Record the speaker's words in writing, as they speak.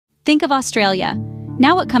Think of Australia.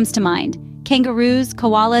 Now what comes to mind? Kangaroos,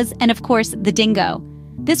 koalas, and of course, the dingo.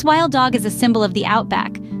 This wild dog is a symbol of the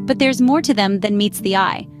outback, but there's more to them than meets the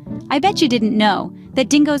eye. I bet you didn't know that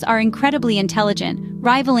dingoes are incredibly intelligent,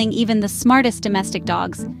 rivaling even the smartest domestic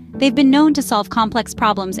dogs. They've been known to solve complex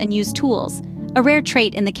problems and use tools, a rare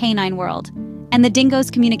trait in the canine world. And the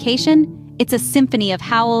dingo's communication? It's a symphony of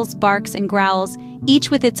howls, barks, and growls,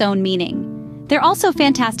 each with its own meaning. They're also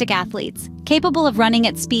fantastic athletes, capable of running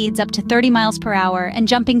at speeds up to 30 miles per hour and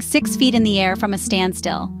jumping 6 feet in the air from a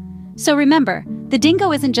standstill. So remember, the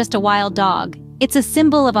dingo isn't just a wild dog. It's a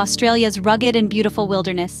symbol of Australia's rugged and beautiful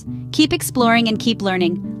wilderness. Keep exploring and keep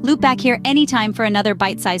learning. Loop back here anytime for another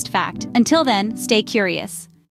bite-sized fact. Until then, stay curious.